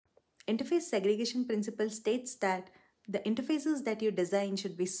Interface segregation principle states that the interfaces that you design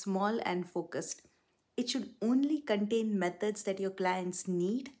should be small and focused. It should only contain methods that your clients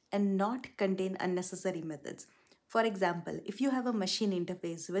need and not contain unnecessary methods. For example, if you have a machine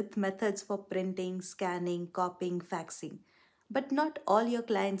interface with methods for printing, scanning, copying, faxing, but not all your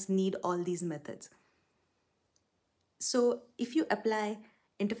clients need all these methods. So if you apply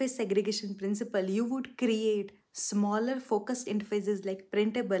interface segregation principle, you would create smaller focused interfaces like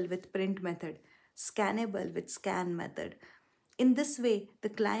printable with print method, scannable with scan method. In this way, the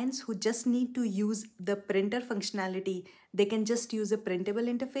clients who just need to use the printer functionality, they can just use a printable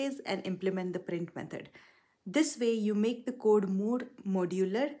interface and implement the print method. This way, you make the code more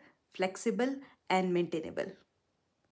modular, flexible, and maintainable.